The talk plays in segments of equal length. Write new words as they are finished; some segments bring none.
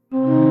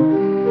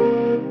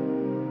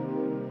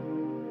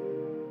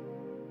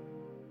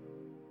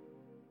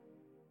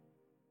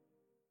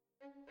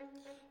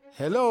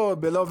Hello,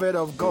 beloved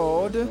of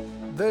God.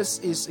 This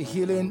is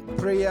healing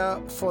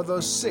prayer for the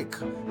sick.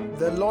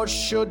 The Lord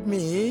showed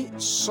me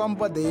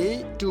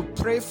somebody to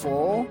pray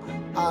for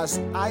as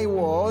I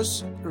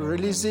was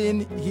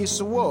releasing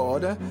His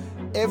word.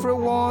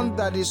 Everyone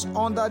that is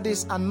under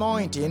this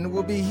anointing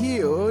will be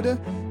healed.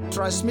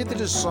 Transmit it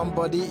to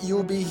somebody,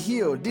 you'll be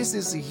healed. This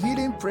is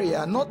healing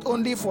prayer, not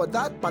only for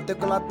that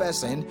particular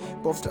person,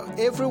 but for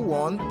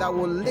everyone that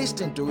will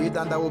listen to it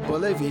and that will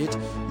believe it.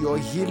 Your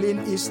healing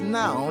is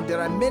now.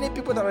 There are many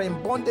people that are in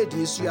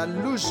bondages. You are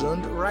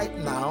loosened right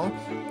now.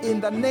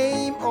 In the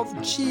name of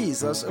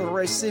Jesus,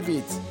 receive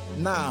it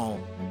now.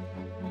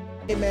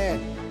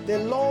 Amen. The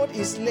Lord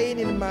is laying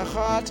in my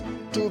heart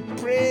to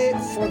pray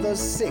for the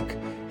sick.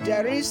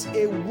 There is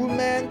a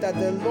woman that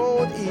the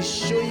Lord is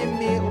showing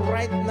me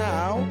right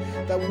now.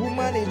 The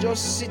woman is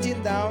just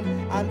sitting down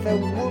and the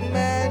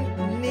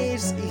woman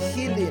needs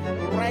healing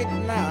right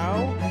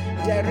now.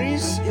 There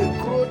is a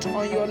growth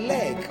on your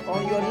leg,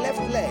 on your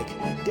left leg.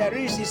 There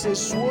is a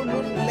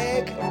swollen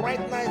leg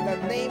right now in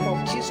the name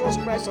of Jesus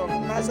Christ of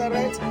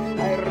Nazareth.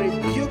 I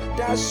rebuke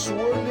that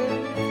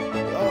swollen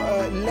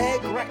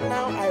leg right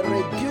now. I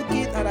rebuke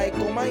it and I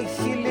command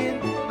healing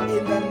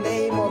in the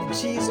name of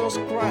Jesus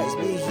Christ.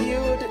 Be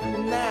healed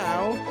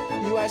now.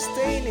 You are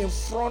staying in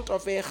front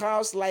of a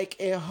house like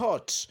a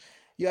hut.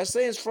 You are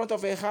staying in front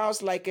of a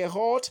house like a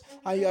hut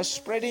and you are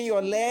spreading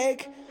your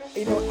leg,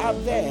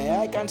 up there.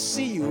 I can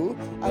see you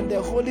and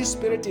the Holy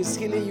Spirit is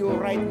healing you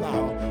right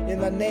now in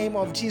the name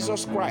of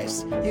Jesus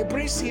Christ. He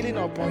brings healing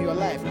upon your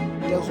life.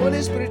 The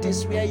Holy Spirit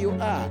is where you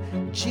are.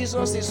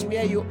 Jesus is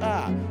where you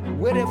are.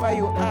 Wherever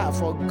you are,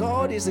 for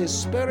God is a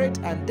spirit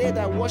and they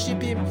that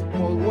worship Him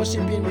will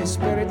worship Him in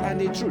spirit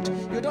and in truth.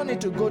 You don't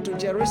need to go to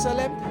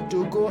Jerusalem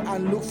to go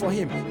and look for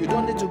Him. You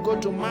don't need to go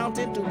to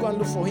mountain to go and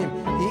look for Him.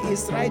 He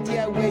is right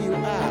here where you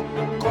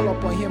are. Call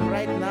upon Him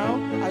right now.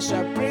 I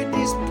shall pray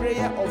this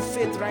prayer of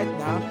faith right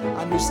now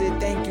and you say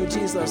thank you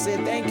Jesus. Say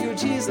thank you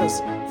Jesus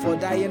for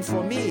dying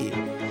for me.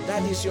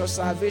 That is your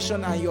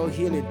salvation and your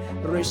healing.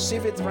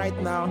 Receive it right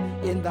now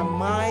in the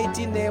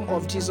mighty name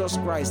of Jesus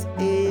Christ.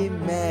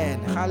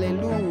 Amen.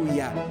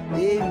 Hallelujah.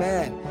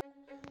 Amen.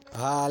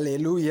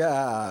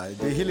 Hallelujah.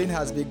 The healing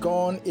has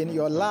begun in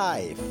your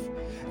life.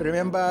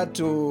 Remember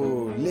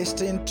to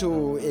listen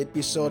to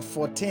episode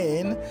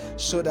 14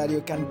 so that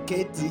you can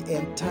get the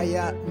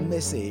entire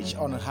message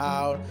on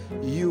how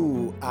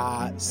you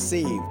are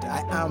saved.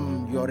 I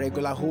am your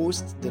regular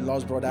host, the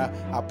Lord's brother,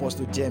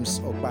 Apostle James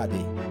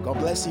Okpade. God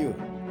bless you.